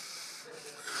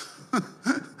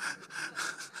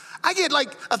 I get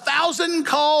like 1,000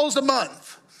 calls a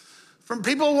month from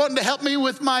people wanting to help me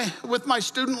with my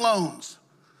student loans.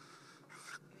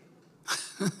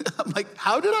 I'm like,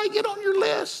 how did I get on your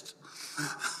list?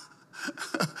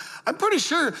 I'm pretty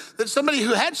sure that somebody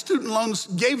who had student loans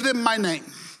gave them my name.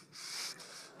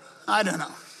 I don't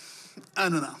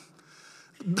know.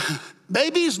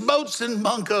 Babies, boats, and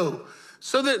bunco,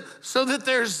 so that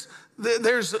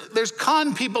there's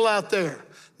con people out there.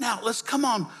 Now let's come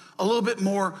on a little bit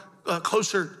more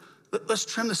closer. Let's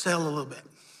trim the sail a little bit.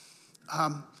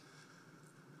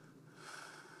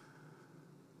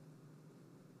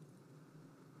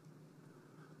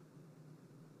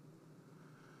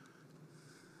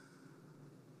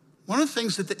 One of the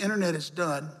things that the internet has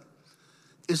done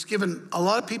is given a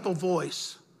lot of people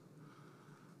voice.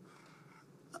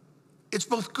 It's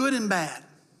both good and bad.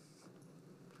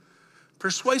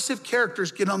 Persuasive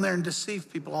characters get on there and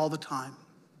deceive people all the time.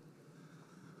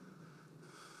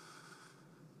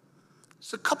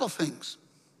 It's a couple things.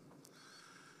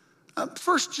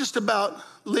 First, just about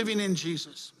living in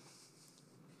Jesus.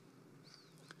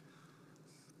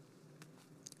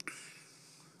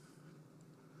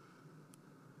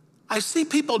 I see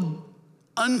people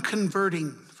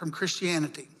unconverting from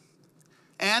Christianity.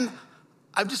 And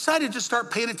I've decided to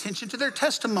start paying attention to their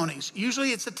testimonies.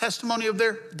 Usually it's a testimony of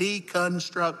their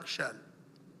deconstruction.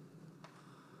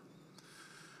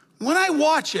 When I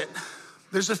watch it,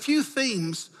 there's a few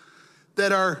themes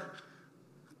that are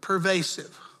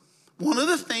pervasive. One of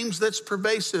the themes that's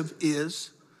pervasive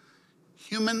is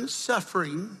human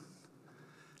suffering,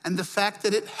 and the fact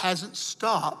that it hasn't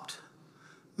stopped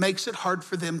makes it hard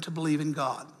for them to believe in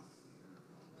God.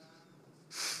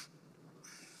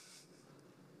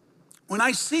 When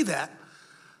I see that,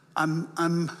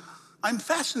 I'm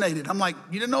fascinated. I'm like,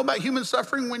 you didn't know about human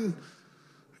suffering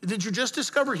did you just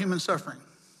discover human suffering?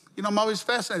 You know, I'm always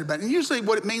fascinated about it. And usually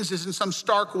what it means is in some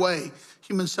stark way,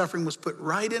 human suffering was put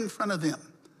right in front of them.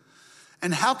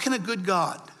 And how can a good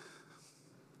God?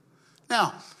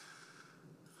 Now,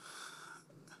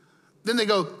 then they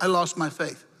go, I lost my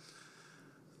faith.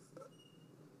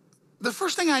 The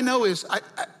first thing I know is,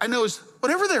 I know is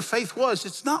whatever their faith was,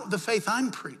 it's not the faith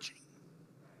I'm preaching.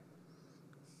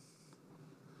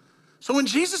 So when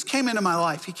Jesus came into my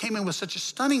life, he came in with such a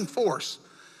stunning force.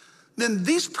 Then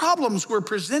these problems were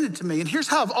presented to me. And here's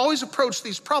how I've always approached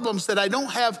these problems that I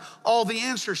don't have all the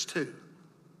answers to.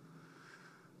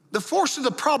 The force of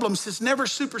the problems has never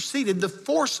superseded the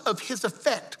force of his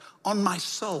effect on my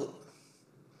soul.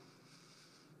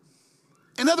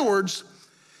 In other words,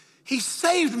 he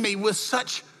saved me with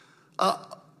such a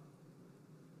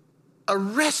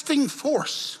arresting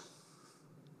force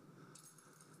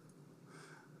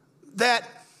that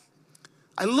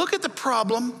I look at the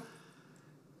problem,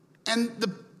 and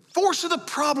the force of the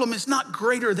problem is not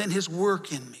greater than his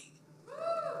work in me.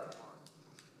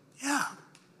 Yeah.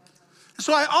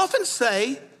 So I often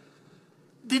say,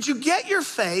 did you get your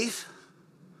faith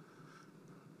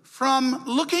from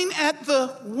looking at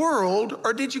the world,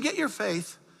 or did you get your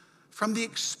faith from the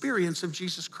experience of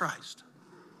Jesus Christ?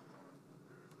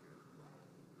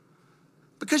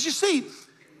 Because you see,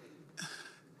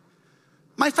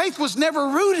 my faith was never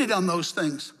rooted on those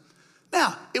things.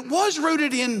 Now, it was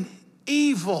rooted in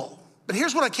evil, but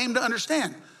here's what I came to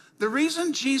understand. The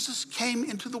reason Jesus came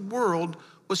into the world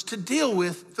was to deal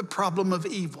with the problem of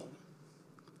evil.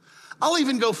 I'll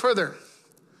even go further.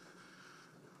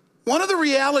 One of the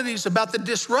realities about the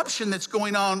disruption that's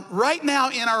going on right now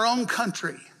in our own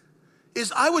country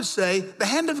is, I would say, the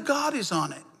hand of God is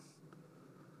on it.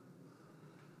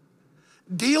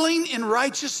 Dealing in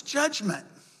righteous judgment.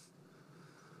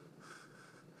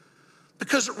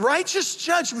 Because righteous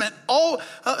judgment,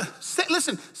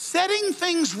 setting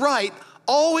things right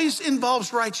always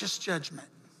involves righteous judgment.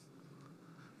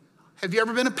 Have you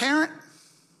ever been a parent?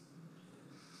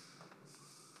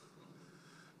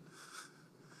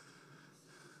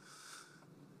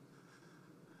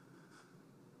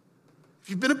 If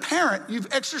you've been a parent,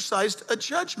 you've exercised a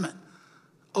judgment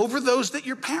over those that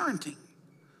you're parenting.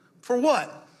 For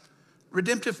what?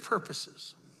 Redemptive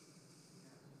purposes.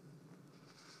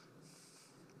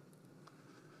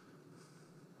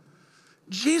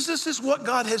 Jesus is what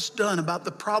God has done about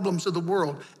the problems of the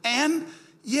world. And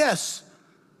yes,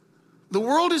 the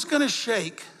world is going to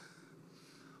shake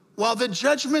while the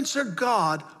judgments of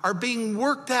God are being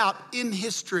worked out in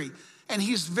history. And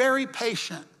he's very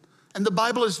patient. And the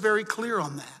Bible is very clear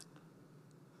on that.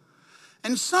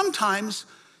 And sometimes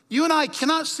you and I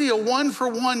cannot see a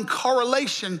one-for-one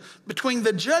correlation between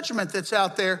the judgment that's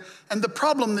out there and the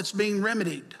problem that's being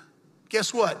remedied.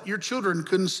 Guess what? Your children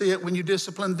couldn't see it when you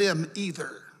disciplined them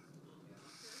either.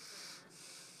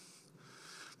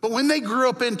 But when they grew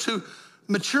up into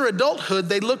mature adulthood,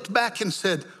 they looked back and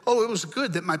said, oh, it was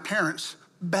good that my parents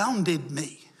bounded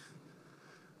me.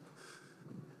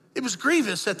 It was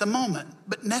grievous at the moment,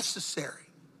 but necessary.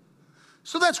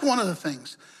 So that's one of the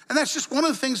things. And that's just one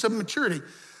of the things of maturity.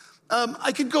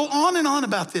 I could go on and on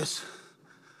about this.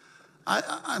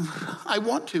 I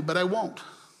want to, but I won't.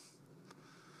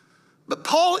 But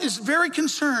Paul is very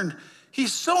concerned.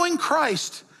 He's sowing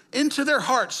Christ into their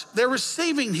hearts. They're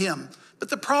receiving him, but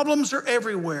the problems are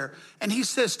everywhere. And he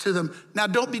says to them, now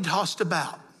don't be tossed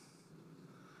about.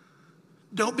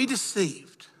 Don't be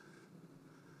deceived.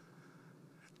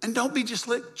 And don't be just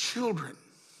like children.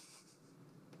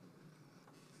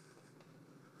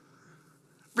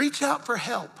 Reach out for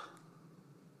help.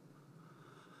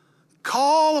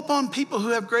 Call upon people who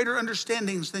have greater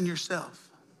understandings than yourself.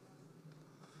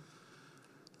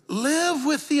 Live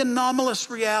with the anomalous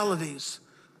realities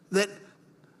that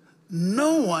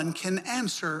no one can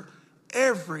answer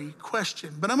every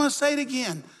question. But I'm going to say it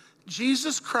again.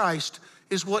 Jesus Christ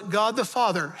is what God the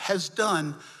Father has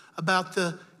done about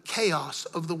the chaos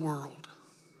of the world.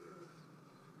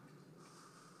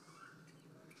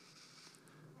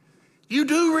 You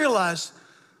do realize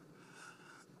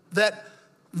that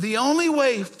the only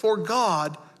way for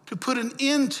God to put an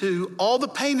end to all the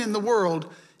pain in the world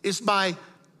is by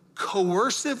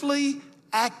coercively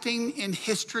acting in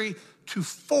history to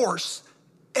force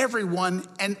everyone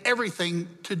and everything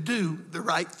to do the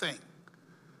right thing.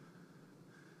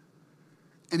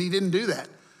 And he didn't do that.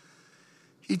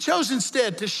 He chose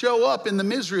instead to show up in the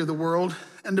misery of the world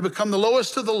and to become the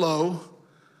lowest of the low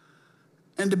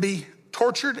and to be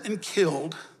tortured and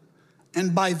killed,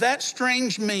 and by that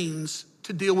strange means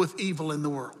to deal with evil in the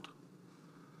world.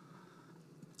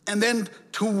 And then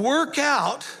to work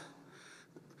out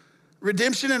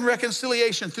redemption and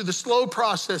reconciliation through the slow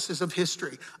processes of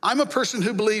history. I'm a person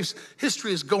who believes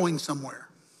history is going somewhere.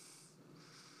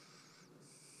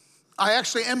 I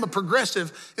actually am a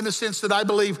progressive in the sense that I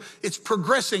believe it's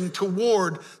progressing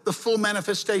toward the full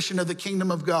manifestation of the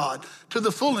kingdom of God, to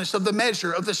the fullness of the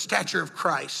measure of the stature of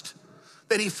Christ,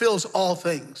 that he fills all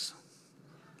things.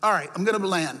 All right, I'm gonna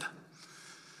land.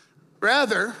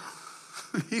 Rather,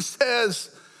 he says,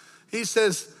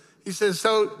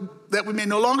 so that we may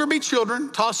no longer be children,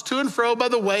 tossed to and fro by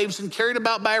the waves and carried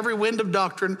about by every wind of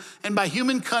doctrine and by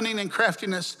human cunning and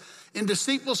craftiness in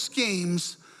deceitful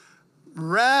schemes.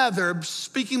 Rather,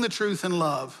 speaking the truth in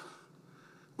love,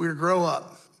 we are to grow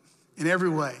up in every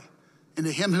way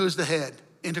into him who is the head,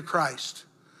 into Christ,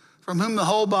 from whom the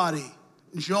whole body,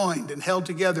 joined and held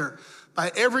together by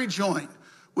every joint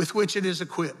with which it is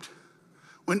equipped.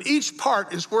 When each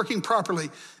part is working properly,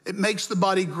 it makes the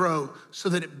body grow so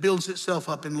that it builds itself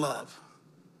up in love.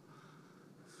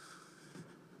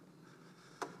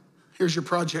 Here's your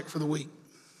project for the week.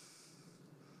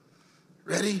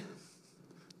 Ready?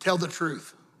 Tell the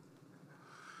truth.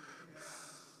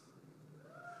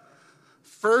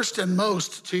 First and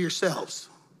most to yourselves.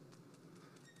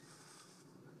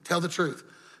 Tell the truth.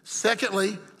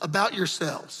 Secondly, about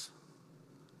yourselves,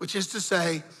 which is to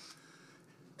say,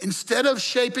 instead of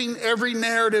shaping every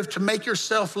narrative to make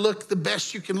yourself look the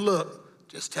best you can look,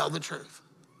 just tell the truth.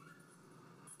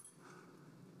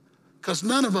 Because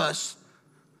none of us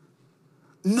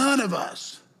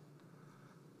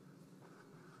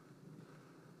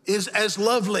is as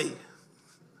lovely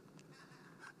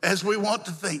as we want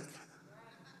to think.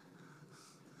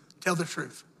 Tell the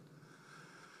truth.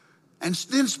 And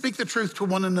then speak the truth to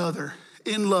one another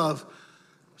in love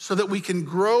so that we can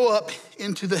grow up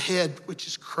into the head, which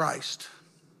is Christ.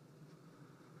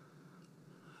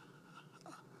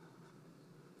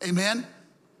 Amen?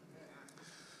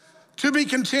 To be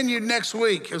continued next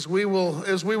week we're going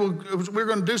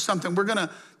to do something.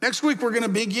 Next week we're going to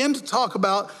begin to talk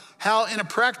about how in a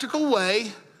practical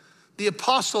way the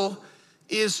apostle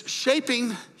is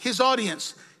shaping his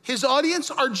audience. His audience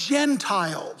are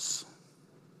Gentiles.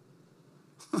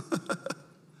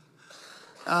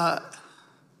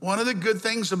 One of the good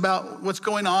things about what's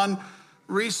going on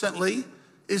recently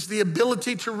is the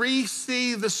ability to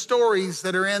re-see the stories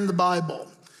that are in the Bible.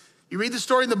 You read the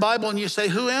story in the Bible and you say,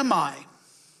 who am I?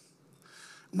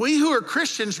 We who are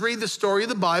Christians read the story of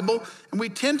the Bible and we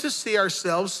tend to see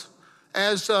ourselves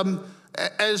as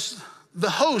the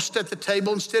host at the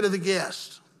table instead of the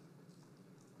guest.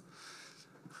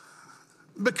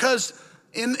 Because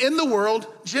in the world,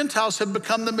 Gentiles have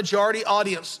become the majority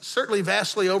audience, certainly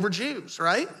vastly over Jews,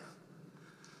 right?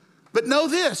 But know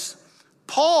this,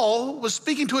 Paul was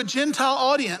speaking to a Gentile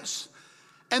audience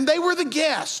and they were the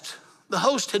guest. The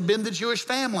host had been the Jewish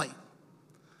family.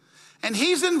 And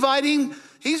he's inviting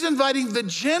the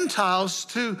Gentiles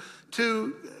to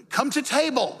come to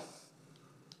table.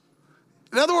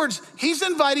 In other words, he's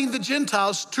inviting the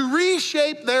Gentiles to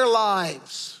reshape their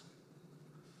lives.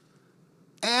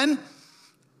 And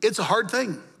it's a hard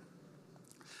thing.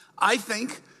 I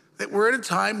think that we're at a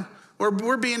time where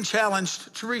we're being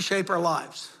challenged to reshape our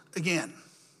lives again.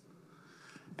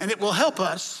 And it will help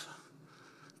us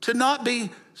to not be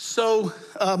so,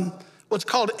 what's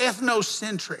called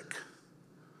ethnocentric,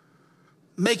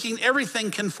 making everything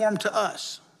conform to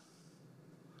us,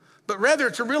 but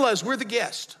rather to realize we're the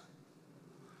guest.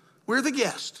 We're the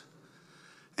guest.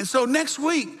 And so next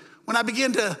week, when I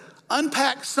begin to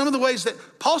unpack some of the ways that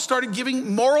Paul started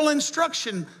giving moral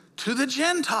instruction to the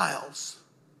Gentiles,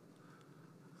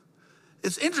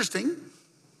 it's interesting,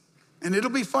 and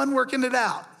it'll be fun working it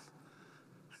out.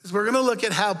 Because we're gonna look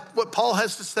at what Paul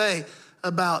has to say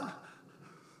about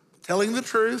telling the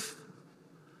truth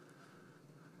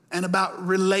and about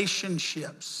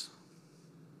relationships.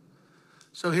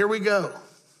 So here we go.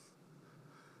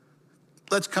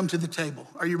 Let's come to the table.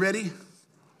 Are you ready?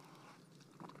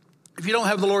 If you don't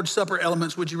have the Lord's Supper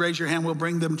elements, would you raise your hand? We'll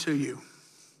bring them to you.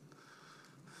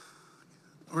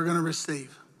 We're gonna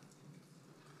receive.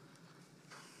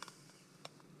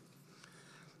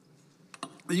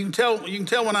 You can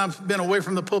tell when I've been away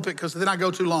from the pulpit because then I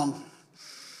go too long.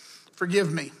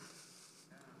 Forgive me.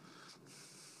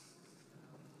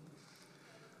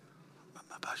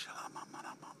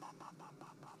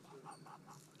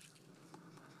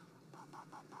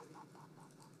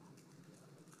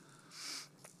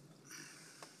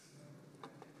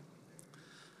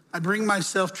 I bring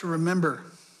myself to remember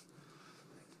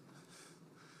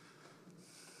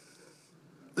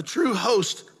the true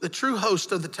host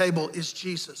of the table is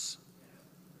Jesus.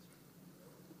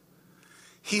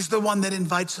 He's the one that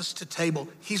invites us to table.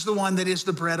 He's the one that is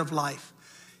the bread of life.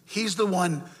 He's the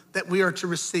one that we are to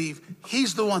receive.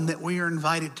 He's the one that we are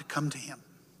invited to come to him.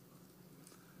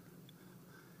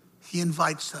 He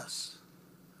invites us.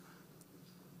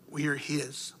 We are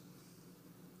his.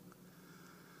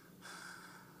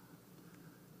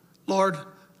 Lord,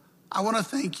 I want to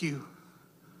thank you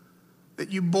that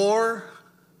you bore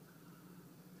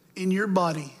in your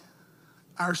body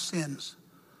our sins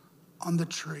on the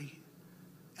tree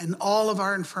and all of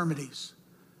our infirmities,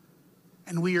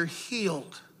 and we are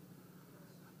healed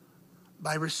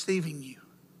by receiving you,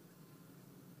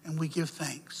 and we give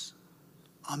thanks.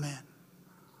 Amen.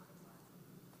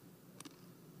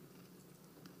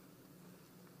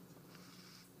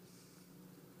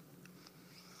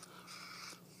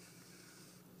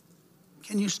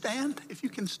 Can you stand? If you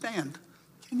can stand,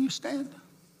 can you stand?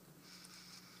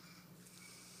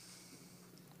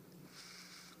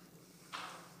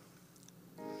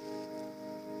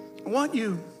 I want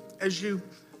you, as you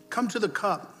come to the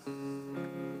cup,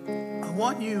 I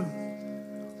want you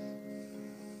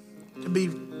to be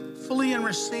fully in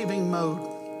receiving mode.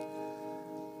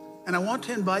 And I want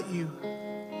to invite you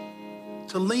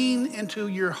to lean into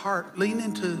your heart, lean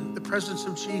into the presence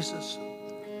of Jesus,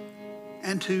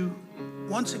 and to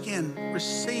once again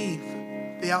receive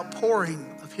the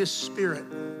outpouring of his Spirit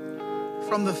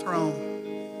from the throne,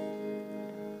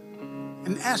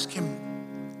 and ask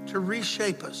him to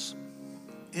reshape us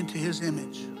into his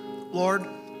image. Lord,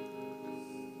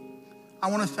 I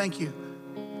want to thank you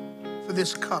for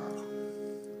this cup,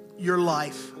 your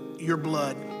life, your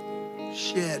blood,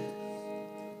 shed,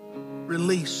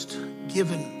 released,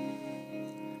 given,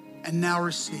 and now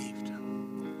received.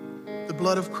 The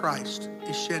blood of Christ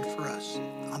is shed for us.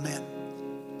 Amen.